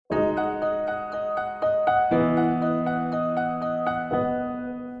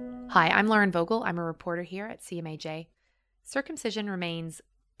Hi, I'm Lauren Vogel. I'm a reporter here at CMAJ. Circumcision remains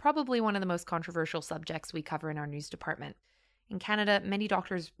probably one of the most controversial subjects we cover in our news department. In Canada, many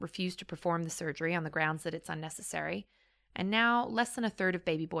doctors refuse to perform the surgery on the grounds that it's unnecessary, and now less than a third of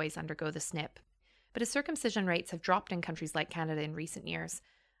baby boys undergo the snip. But as circumcision rates have dropped in countries like Canada in recent years,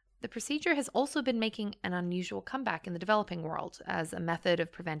 the procedure has also been making an unusual comeback in the developing world as a method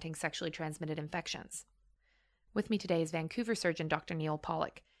of preventing sexually transmitted infections. With me today is Vancouver surgeon Dr. Neil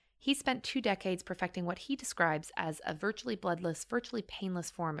Pollock. He spent 2 decades perfecting what he describes as a virtually bloodless, virtually painless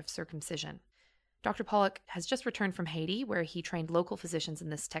form of circumcision. Dr. Pollock has just returned from Haiti, where he trained local physicians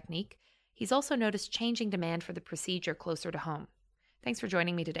in this technique. He's also noticed changing demand for the procedure closer to home. Thanks for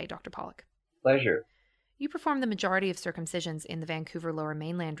joining me today, Dr. Pollock. Pleasure. You perform the majority of circumcisions in the Vancouver Lower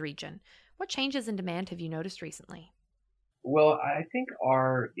Mainland region. What changes in demand have you noticed recently? Well, I think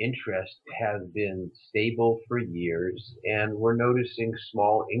our interest has been stable for years, and we're noticing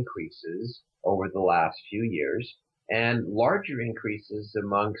small increases over the last few years and larger increases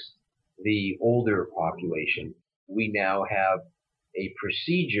amongst the older population. We now have a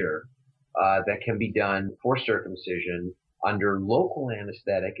procedure that can be done for circumcision under local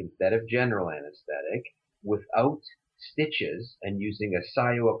anesthetic instead of general anesthetic without stitches and using a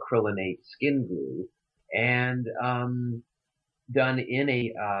cyanoacrylonate skin glue and done in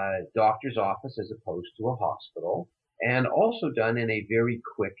a doctor's office as opposed to a hospital, and also done in a very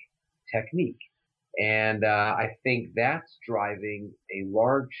quick technique. And I think that's driving a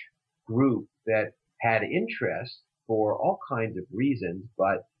large group that had interest for all kinds of reasons,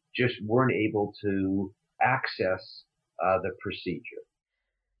 but just weren't able to access the procedure.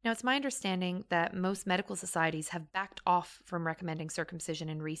 Now, it's my understanding that most medical societies have backed off from recommending circumcision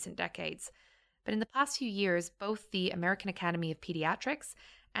in recent decades. But in the past few years, both the American Academy of Pediatrics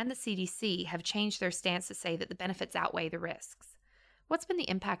and the CDC have changed their stance to say that the benefits outweigh the risks. What's been the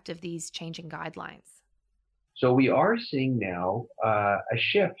impact of these changing guidelines? So we are seeing now a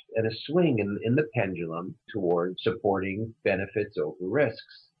shift and a swing in the pendulum towards supporting benefits over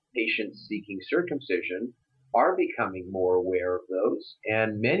risks. Patients seeking circumcision are becoming more aware of those,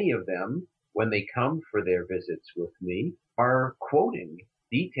 and many of them, when they come for their visits with me, are quoting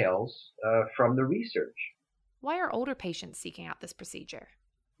details from the research. Why are older patients seeking out this procedure?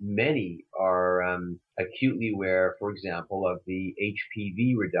 Many are acutely aware, for example, of the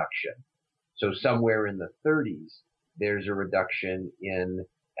HPV reduction. So somewhere in the 30s, there's a reduction in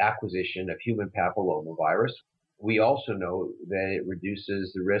acquisition of human papillomavirus. We also know that it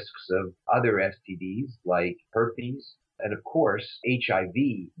reduces the risks of other STDs like herpes and, of course, HIV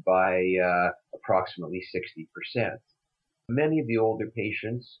by approximately 60%. Many of the older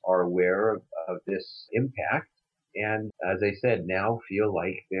patients are aware of this impact and, as I said, now feel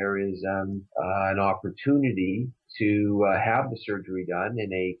like there is an opportunity to have the surgery done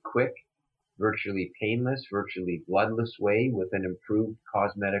in a quick, virtually painless, virtually bloodless way with an improved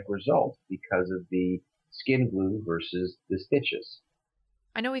cosmetic result because of the skin glue versus the stitches.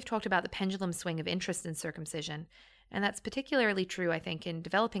 I know we've talked about the pendulum swing of interest in circumcision, and that's particularly true, I think, in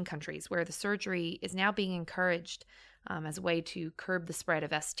developing countries where the surgery is now being encouraged as a way to curb the spread of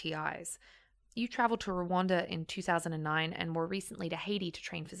STIs. You traveled to Rwanda in 2009 and more recently to Haiti to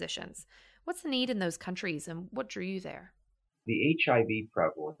train physicians. What's the need in those countries and what drew you there? The HIV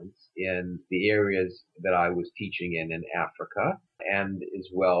prevalence in the areas that I was teaching in Africa, and as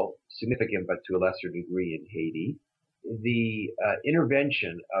well significant but to a lesser degree in Haiti, the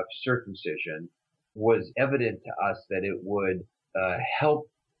intervention of circumcision was evident to us that it would help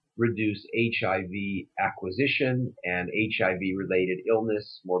reduce HIV acquisition and HIV-related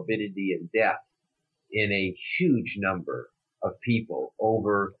illness, morbidity, and death in a huge number of people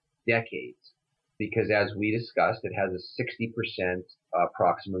over decades. Because as we discussed, it has a 60%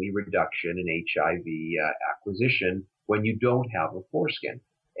 approximately reduction in HIV acquisition when you don't have a foreskin.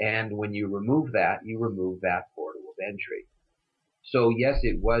 And when you remove that portal of entry. So yes,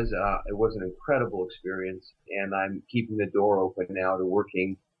 it was an incredible experience, and I'm keeping the door open now to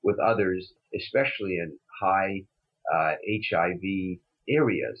working with others, especially in high HIV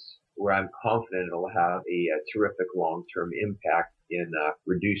areas, where I'm confident it'll have a terrific long-term impact in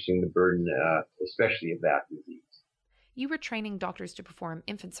reducing the burden, especially of that disease. You were training doctors to perform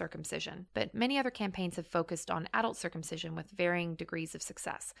infant circumcision, but many other campaigns have focused on adult circumcision with varying degrees of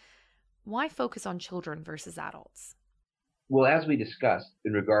success. Why focus on children versus adults? Well, as we discussed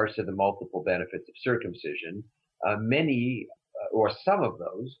in regards to the multiple benefits of circumcision, many or some of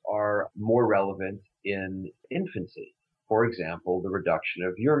those are more relevant in infancy. For example, the reduction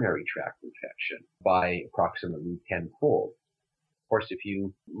of urinary tract infection by approximately tenfold. Of course, if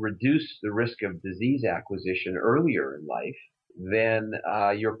you reduce the risk of disease acquisition earlier in life, then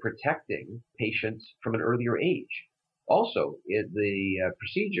you're protecting patients from an earlier age. Also, the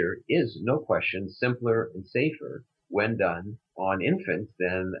procedure is, no question, simpler and safer when done on infants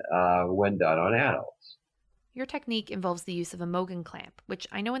than when done on adults. Your technique involves the use of a Mogen clamp, which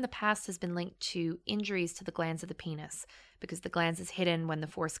I know in the past has been linked to injuries to the glans of the penis because the glans is hidden when the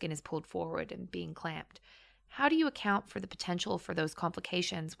foreskin is pulled forward and being clamped. How do you account for the potential for those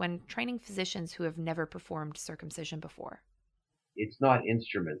complications when training physicians who have never performed circumcision before? It's not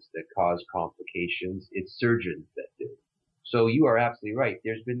instruments that cause complications, it's surgeons that do. So you are absolutely right.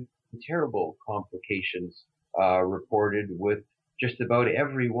 There's been terrible complications reported with just about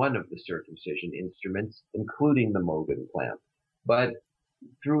every one of the circumcision instruments, including the Mogen clamp. But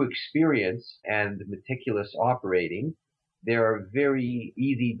through experience and meticulous operating, there are very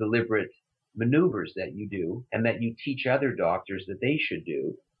easy, deliberate maneuvers that you do and that you teach other doctors that they should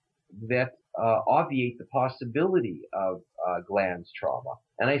do that obviate the possibility of glans trauma.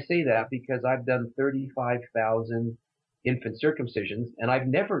 And I say that because I've done 35,000 infant circumcisions and I've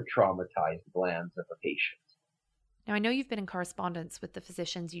never traumatized the glans of a patient. Now, I know you've been in correspondence with the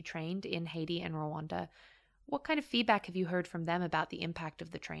physicians you trained in Haiti and Rwanda. What kind of feedback have you heard from them about the impact of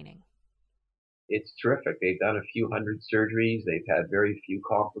the training? It's terrific. They've done a few hundred surgeries. They've had very few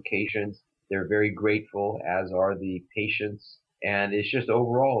complications. They're very grateful, as are the patients. And it's just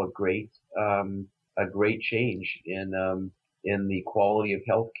overall a great change in the quality of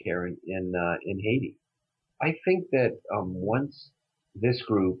healthcare in Haiti. I think that once this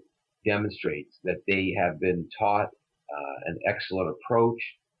group demonstrates that they have been taught an excellent approach,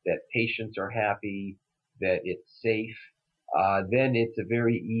 that patients are happy, that it's safe, then it's a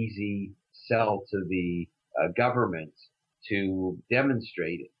very easy sell to the government to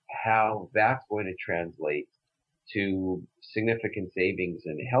demonstrate how that's going to translate to significant savings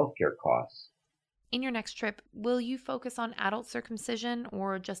in healthcare costs. In your next trip, will you focus on adult circumcision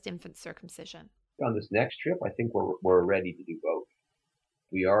or just infant circumcision? On this next trip, I think we're ready to do both.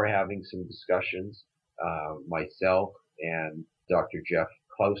 We are having some discussions, myself and Dr. Jeff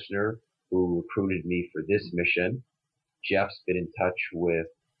Klausner, who recruited me for this mission. Jeff's been in touch with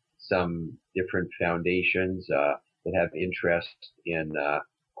some different foundations that have interest in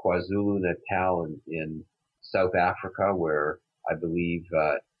KwaZulu-Natal in South Africa, where I believe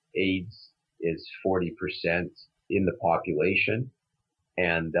AIDS is 40% in the population.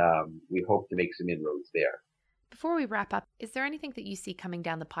 And we hope to make some inroads there. Before we wrap up, is there anything that you see coming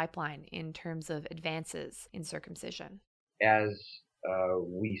down the pipeline in terms of advances in circumcision? As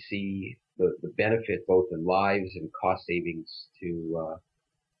we see the benefit both in lives and cost savings to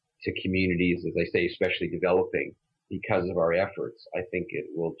communities, as I say, especially developing, because of our efforts, I think it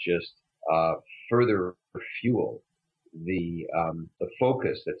will just further fuel the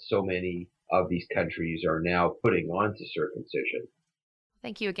focus that so many of these countries are now putting onto circumcision.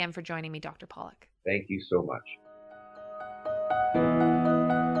 Thank you again for joining me, Dr. Pollock. Thank you so much.